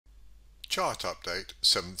Chart update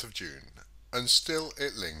 7th of June, and still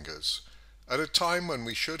it lingers. At a time when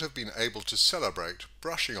we should have been able to celebrate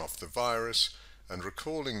brushing off the virus and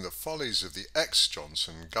recalling the follies of the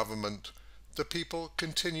ex-Johnson government, the people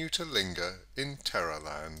continue to linger in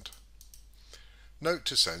Terrorland. Note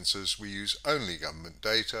to censors, we use only government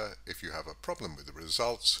data. If you have a problem with the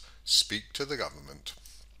results, speak to the government.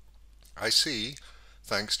 I see,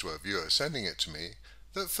 thanks to a viewer sending it to me,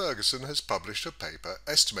 that Ferguson has published a paper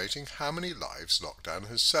estimating how many lives lockdown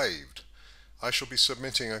has saved. I shall be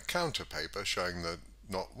submitting a counter paper showing that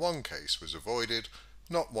not one case was avoided,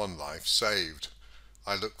 not one life saved.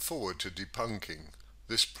 I look forward to debunking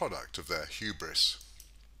this product of their hubris.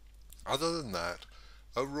 Other than that,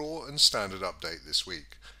 a raw and standard update this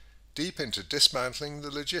week, deep into dismantling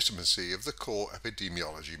the legitimacy of the core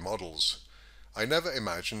epidemiology models. I never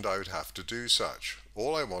imagined I would have to do such.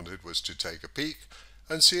 All I wanted was to take a peek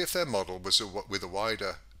and see if their model with a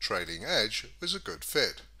wider trailing edge was a good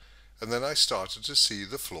fit. And then I started to see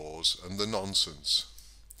the flaws and the nonsense.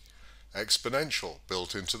 Exponential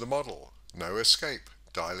built into the model. No escape.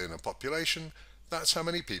 Dial in a population. That's how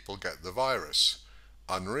many people get the virus.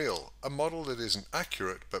 Unreal. A model that isn't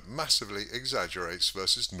accurate but massively exaggerates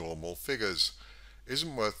versus normal figures.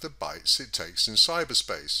 Isn't worth the bytes it takes in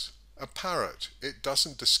cyberspace. A parrot. It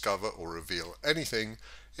doesn't discover or reveal anything.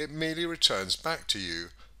 It merely returns back to you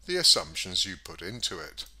the assumptions you put into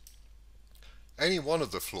it. Any one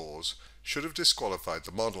of the flaws should have disqualified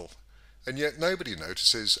the model, and yet nobody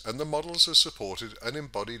notices, and the models are supported and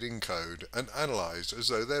embodied in code and analysed as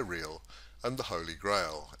though they're real and the Holy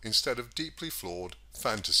Grail, instead of deeply flawed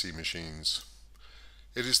fantasy machines.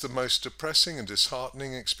 It is the most depressing and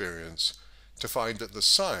disheartening experience to find that the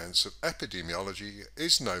science of epidemiology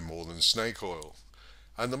is no more than snake oil,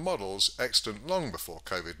 and the models, extant long before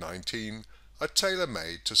Covid-19, are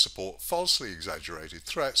tailor-made to support falsely exaggerated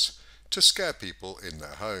threats to scare people in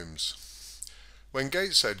their homes. When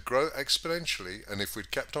Gates said grow exponentially, and if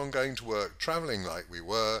we'd kept on going to work travelling like we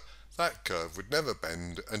were, that curve would never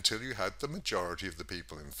bend until you had the majority of the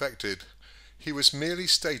people infected, he was merely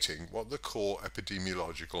stating what the core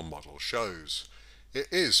epidemiological model shows. It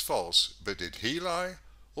is false, but did he lie,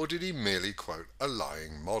 or did he merely quote a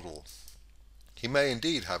lying model? He may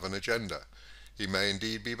indeed have an agenda. He may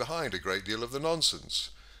indeed be behind a great deal of the nonsense.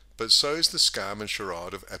 But so is the scam and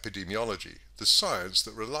charade of epidemiology, the science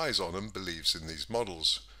that relies on and believes in these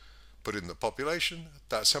models. Put in the population,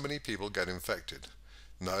 that's how many people get infected.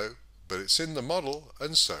 No, but it's in the model,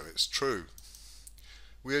 and so it's true.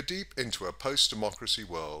 We are deep into a post-democracy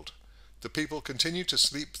world. The people continue to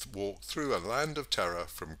sleepwalk through a land of terror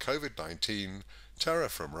from Covid-19, terror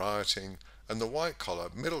from rioting, and the white-collar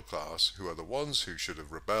middle class, who are the ones who should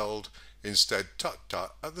have rebelled, instead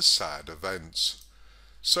tut-tut at the sad events.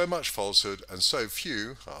 So much falsehood and so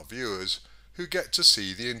few, our viewers, who get to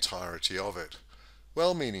see the entirety of it.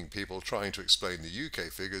 Well-meaning people trying to explain the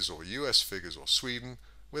UK figures or US figures or Sweden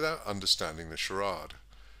without understanding the charade.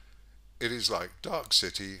 It is like Dark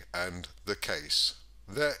City and The Case.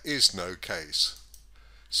 There is no case.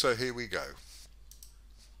 So here we go.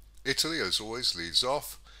 Italy, as always, leads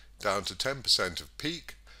off, down to 10% of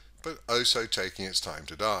peak, but also taking its time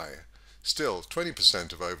to die. Still,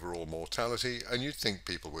 20% of overall mortality, and you'd think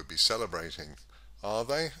people would be celebrating. Are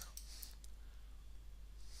they?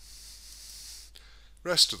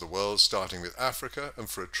 Rest of the world, starting with Africa, and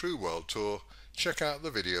for a true world tour, check out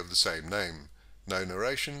the video of the same name. No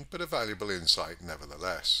narration, but a valuable insight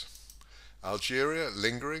nevertheless. Algeria,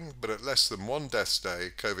 lingering, but at less than one death's day,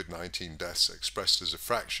 Covid-19 deaths expressed as a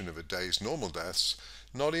fraction of a day's normal deaths,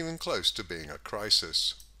 not even close to being a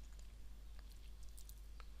crisis.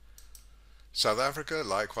 South Africa,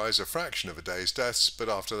 likewise a fraction of a day's deaths, but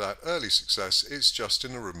after that early success, it's just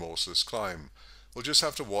in a remorseless climb. We'll just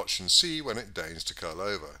have to watch and see when it deigns to curl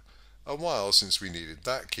over. A while since we needed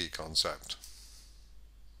that key concept.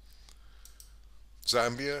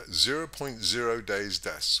 Zambia, 0.0 days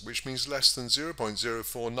deaths, which means less than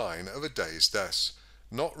 0.049 of a day's deaths.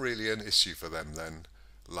 Not really an issue for them then.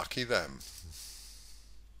 Lucky them.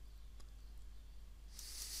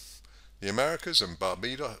 The Americas and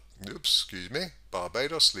Barbados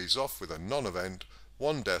leads off with a non-event,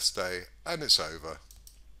 one death day, and it's over.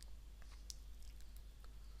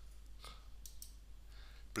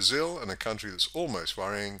 Brazil, and a country that's almost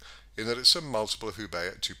worrying, in that it's a multiple of Hubei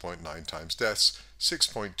at 2.9 times deaths,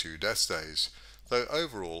 6.2 death days, though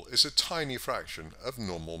overall is a tiny fraction of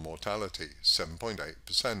normal mortality,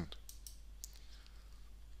 7.8%.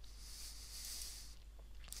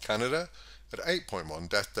 Canada, at 8.1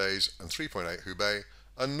 death days and 3.8 Hubei,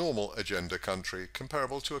 a normal agenda country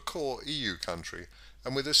comparable to a core EU country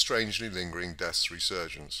and with a strangely lingering deaths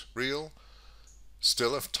resurgence. Real,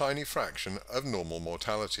 still a tiny fraction of normal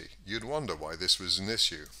mortality. You'd wonder why this was an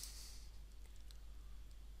issue.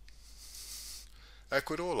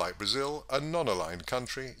 Ecuador, like Brazil, a non-aligned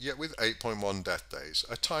country, yet with 8.1 death days,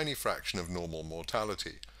 a tiny fraction of normal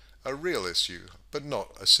mortality. A real issue, but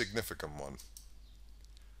not a significant one.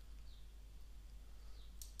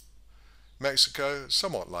 Mexico,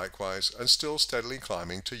 somewhat likewise, and still steadily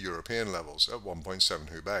climbing to European levels at 1.7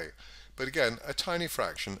 Hubei, but again a tiny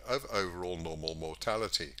fraction of overall normal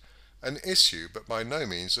mortality. An issue, but by no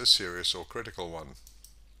means a serious or critical one.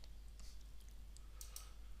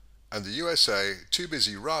 And the USA, too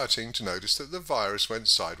busy rioting to notice that the virus went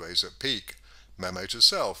sideways at peak. Memo to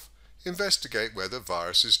self: investigate whether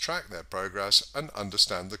viruses track their progress and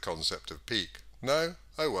understand the concept of peak. No?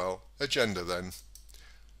 Oh well, agenda then.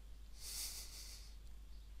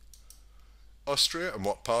 Austria and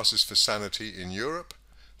what passes for sanity in Europe?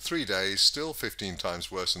 3 days, still 15 times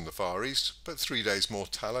worse than the Far East, but 3 days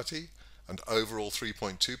mortality and overall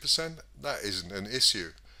 3.2%? That isn't an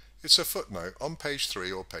issue. It's a footnote on page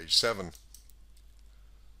 3 or page 7.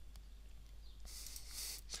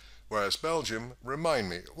 Whereas Belgium, remind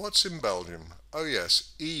me, what's in Belgium? Oh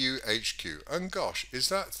yes, EU HQ, and gosh, is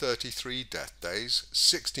that 33 death days,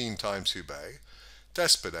 16 times Hubei,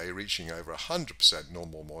 deaths per day reaching over 100%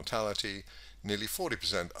 normal mortality, nearly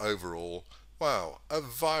 40% overall. Wow, a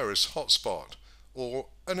virus hotspot, or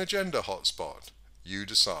an agenda hotspot. You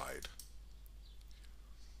decide.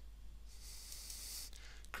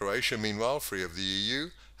 Croatia, meanwhile, free of the EU,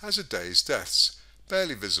 has a day's deaths,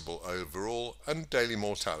 barely visible overall, and daily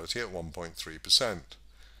mortality at 1.3%.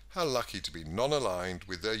 How lucky to be non-aligned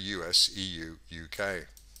with the US, EU, UK.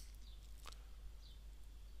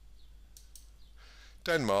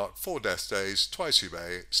 Denmark, 4 death days, twice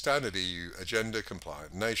Hubei, standard EU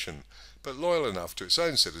agenda-compliant nation, but loyal enough to its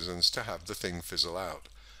own citizens to have the thing fizzle out.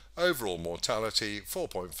 Overall mortality,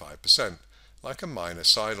 4.5%, like a minor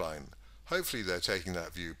sideline. Hopefully they're taking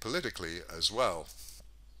that view politically as well.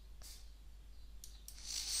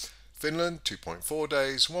 Finland, 2.4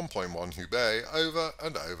 days, 1.1 Hubei, over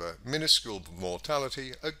and over, minuscule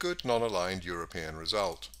mortality, a good non-aligned European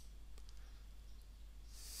result.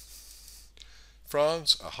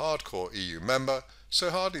 France, a hardcore EU member, so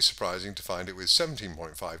hardly surprising to find it with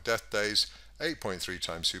 17.5 death days, 8.3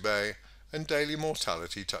 times Hubei, and daily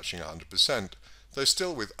mortality touching 100%, though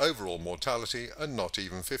still with overall mortality and not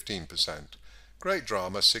even 15%. Great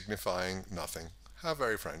drama signifying nothing. How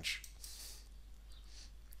very French.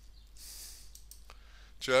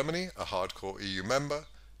 Germany, a hardcore EU member,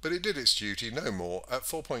 but it did its duty no more at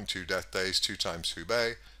 4.2 death days, 2 times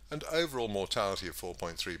Hubei, and overall mortality of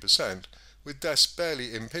 4.3%, with deaths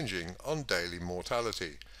barely impinging on daily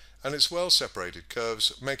mortality, and its well-separated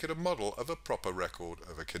curves make it a model of a proper record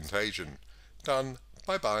of a contagion. Done.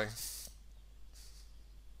 Bye-bye.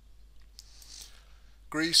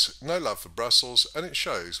 Greece, no love for Brussels, and it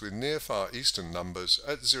shows with near Far Eastern numbers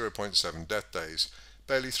at 0.7 death days,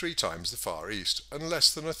 barely 3 times the Far East, and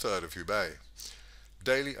less than a third of Hubei.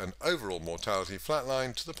 Daily and overall mortality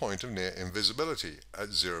flatlined to the point of near invisibility at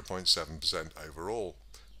 0.7% overall.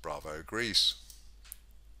 Bravo, Greece.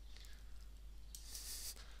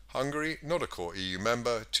 Hungary, not a core EU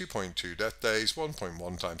member, 2.2 death days,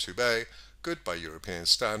 1.1 times Hubei, good by European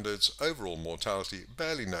standards, overall mortality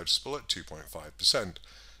barely noticeable at 2.5%,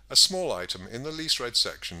 a small item in the least read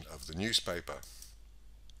section of the newspaper.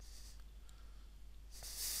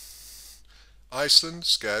 Iceland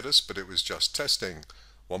scared us, but it was just testing.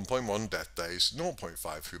 1.1 death days, 0.5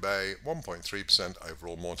 Hubei, 1.3%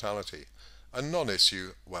 overall mortality. A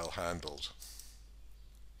non-issue, well handled.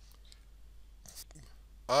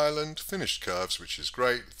 Ireland, finished curves, which is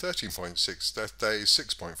great, 13.6 death days,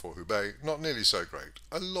 6.4 Hubei, not nearly so great.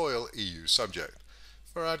 A loyal EU subject.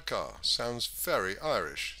 Varadkar sounds very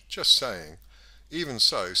Irish, just saying. Even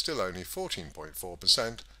so, still only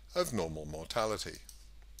 14.4% of normal mortality.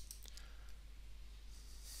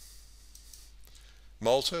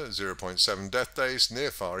 Malta, 0.7 death days, near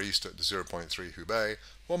Far East at 0.3 Hubei,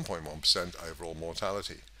 1.1% overall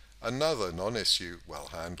mortality. Another non-issue, well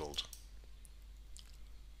handled.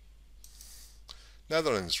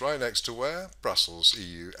 Netherlands, right next to where? Brussels,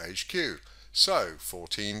 EU HQ. So,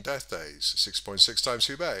 14 death days, 6.6 times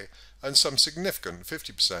Hubei, and some significant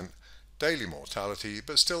 50% daily mortality,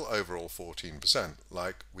 but still overall 14%.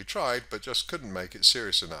 Like, we tried, but just couldn't make it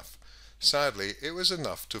serious enough. Sadly, it was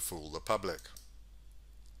enough to fool the public.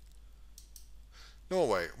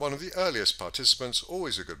 Norway, one of the earliest participants,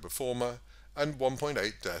 always a good performer, and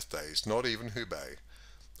 1.8 death days, not even Hubei.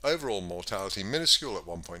 Overall mortality minuscule at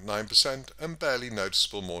 1.9% and barely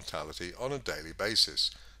noticeable mortality on a daily basis.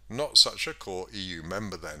 Not such a core EU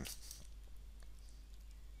member then.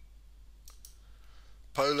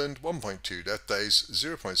 Poland 1.2 death days,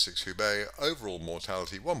 0.6 Hubei, overall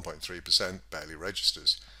mortality 1.3%, barely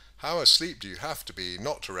registers. How asleep do you have to be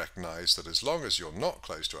not to recognise that as long as you're not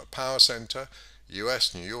close to a power centre,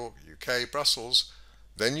 US, New York, UK, Brussels,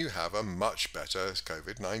 then you have a much better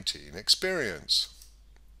Covid-19 experience.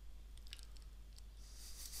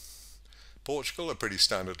 Portugal, a pretty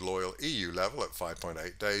standard loyal EU level at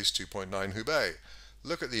 5.8 days, 2.9 Hubei.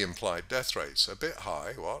 Look at the implied death rates, a bit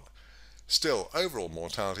high, what? Still, overall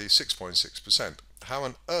mortality 6.6%. How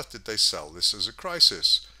on earth did they sell this as a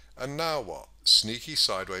crisis? And now what? Sneaky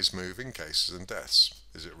sideways move in cases and deaths.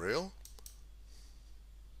 Is it real?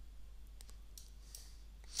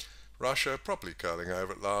 Russia properly curling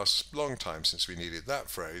over at last, long time since we needed that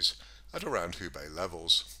phrase, at around Hubei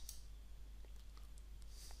levels.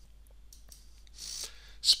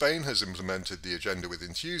 Spain has implemented the agenda with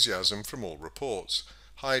enthusiasm from all reports.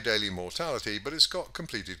 High daily mortality, but it's got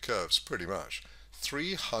completed curves pretty much.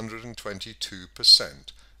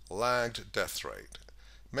 322% lagged death rate.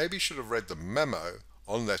 Maybe should have read the memo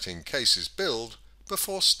on letting cases build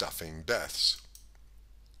before stuffing deaths.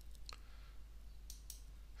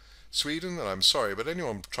 Sweden, and I'm sorry, but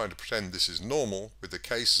anyone trying to pretend this is normal, with the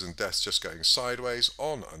cases and deaths just going sideways,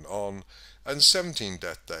 on, and 17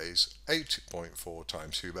 death days, 8.4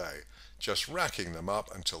 times Hubei, just racking them up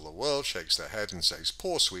until the world shakes their head and says,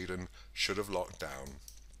 poor Sweden, should have locked down.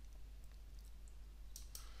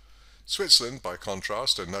 Switzerland, by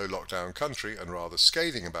contrast, a no-lockdown country and rather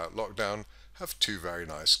scathing about lockdown, have two very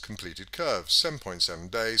nice completed curves,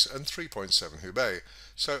 7.7 days and 3.7 Hubei,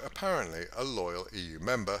 so apparently a loyal EU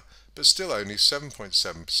member, but still only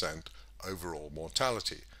 7.7% overall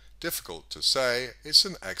mortality. Difficult to say, it's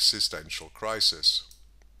an existential crisis.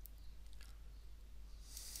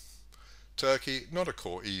 Turkey, not a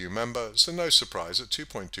core EU member, so no surprise at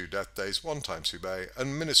 2.2 death days, 1 times Hubei,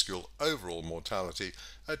 and minuscule overall mortality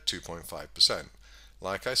at 2.5%.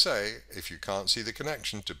 Like I say, if you can't see the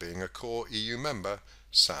connection to being a core EU member,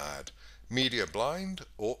 sad. Media blind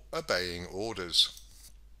or obeying orders.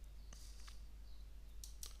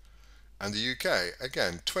 And the UK,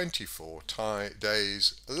 again 24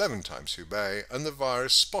 days, 11 times Hubei, and the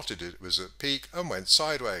virus spotted it was at peak and went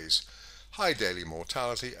sideways. High daily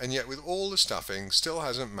mortality, and yet with all the stuffing still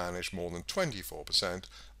hasn't managed more than 24%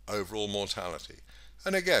 overall mortality.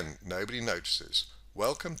 And again, nobody notices.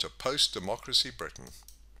 Welcome to post-democracy Britain.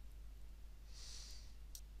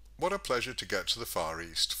 What a pleasure to get to the Far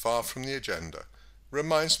East, far from the agenda.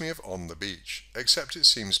 Reminds me of On the Beach, except it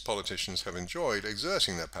seems politicians have enjoyed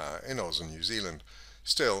exerting their power in Oz and New Zealand.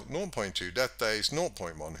 Still, 0.2 death days,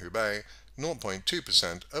 0.1 Hubei,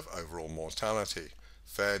 0.2% of overall mortality.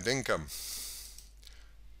 Fair dinkum.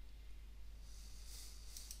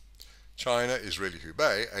 China is really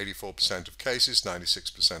Hubei, 84% of cases,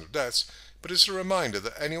 96% of deaths, but it's a reminder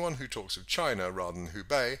that anyone who talks of China rather than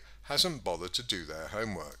Hubei hasn't bothered to do their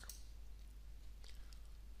homework.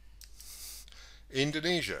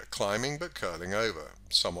 Indonesia, climbing but curling over.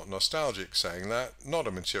 Somewhat nostalgic saying that, not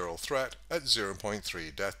a material threat at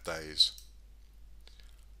 0.3 death days.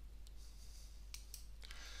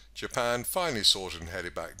 Japan finally sorted and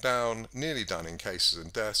headed back down, nearly done in cases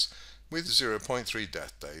and deaths, with 0.3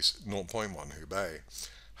 death days, 0.1 Hubei.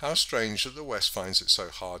 How strange that the West finds it so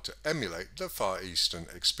hard to emulate the Far Eastern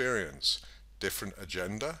experience. Different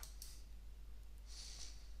agenda?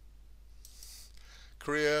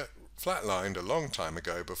 Korea flatlined a long time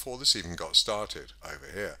ago before this even got started, over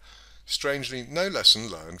here. Strangely, no lesson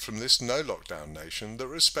learned from this no-lockdown nation that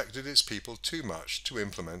respected its people too much to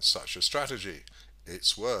implement such a strategy.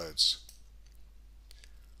 Its words.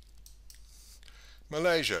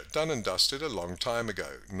 Malaysia, done and dusted a long time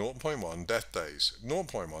ago, 0.1 death days,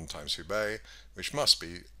 0.1 times Hubei, which must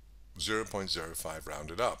be 0.05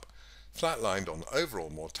 rounded up. Flatlined on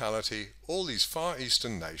overall mortality, all these Far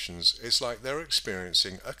Eastern nations, it's like they're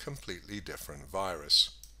experiencing a completely different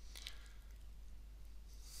virus.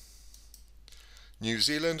 New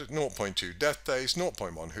Zealand, 0.2 death days,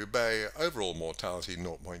 0.1 Hubei, overall mortality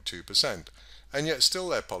 0.2%, and yet still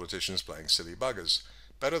their politicians playing silly buggers.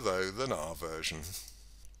 Better though than our version.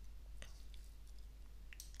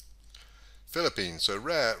 Philippines, a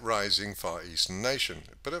rare rising Far Eastern nation,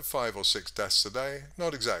 but at 5 or 6 deaths a day,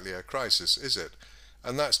 not exactly a crisis, is it?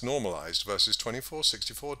 And that's normalized versus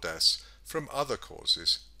 2464 deaths from other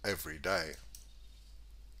causes every day.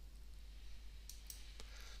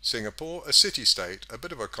 Singapore, a city-state, a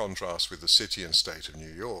bit of a contrast with the city and state of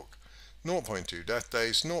New York. 0.2 death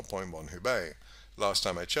days, 0.1 Hubei. Last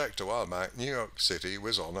time I checked a while back, New York City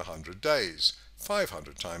was on 100 days,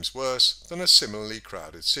 500 times worse than a similarly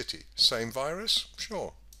crowded city. Same virus?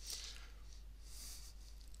 Sure.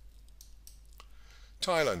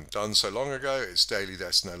 Thailand, done so long ago, its daily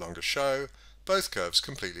deaths no longer show, both curves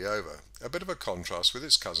completely over. A bit of a contrast with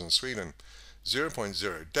its cousin Sweden.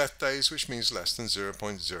 0.0 death days, which means less than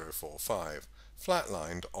 0.045.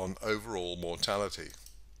 Flatlined on overall mortality.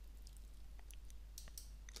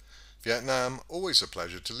 Vietnam, always a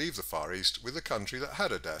pleasure to leave the Far East with a country that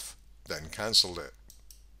had a death, then cancelled it.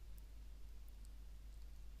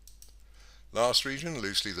 Last region,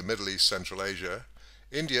 loosely the Middle East, Central Asia.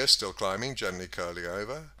 India still climbing, gently curling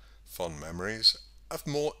over. Fond memories. A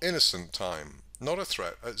more innocent time, not a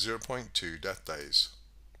threat at 0.2 death days.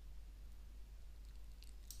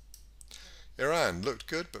 Iran looked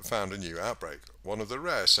good but found a new outbreak. One of the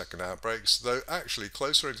rare second outbreaks, though actually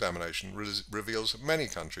closer examination reveals many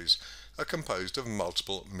countries are composed of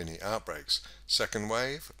multiple mini outbreaks. Second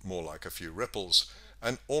wave, more like a few ripples,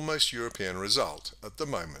 an almost European result at the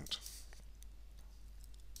moment.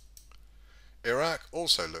 Iraq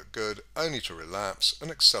also looked good, only to relapse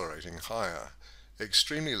and accelerating higher.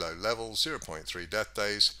 Extremely low levels, 0.3 death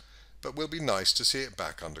days, but will be nice to see it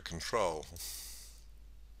back under control.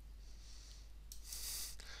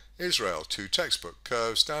 Israel, 2 textbook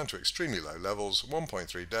curves down to extremely low levels,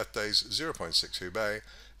 1.3 death days, 0.6 Hubei,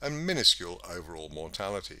 and minuscule overall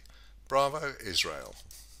mortality. Bravo, Israel.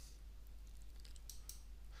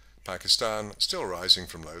 Pakistan, still rising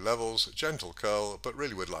from low levels, gentle curl, but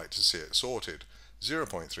really would like to see it sorted.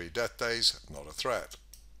 0.3 death days, not a threat.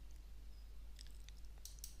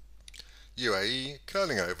 UAE,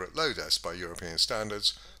 curling over at low deaths by European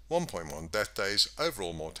standards, 1.1 death days,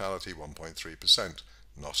 overall mortality 1.3%,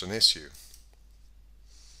 not an issue.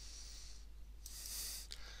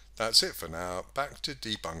 That's it for now, back to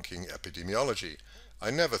debunking epidemiology.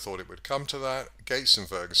 I never thought it would come to that. Gates and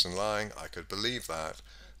Ferguson lying, I could believe that.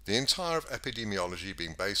 The entire of epidemiology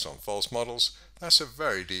being based on false models, that's a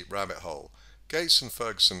very deep rabbit hole. Gates and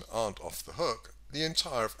Ferguson aren't off the hook, the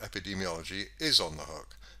entire of epidemiology is on the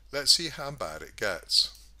hook. Let's see how bad it gets.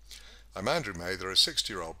 I'm Andrew Mather, a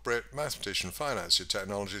 60-year-old Brit, mathematician, financier,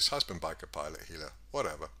 technologist, husband, biker, pilot, healer,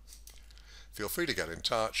 whatever. Feel free to get in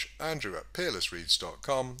touch,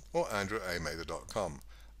 andrew@peerlessreads.com or andrew@amather.com.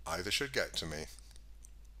 Either should get to me.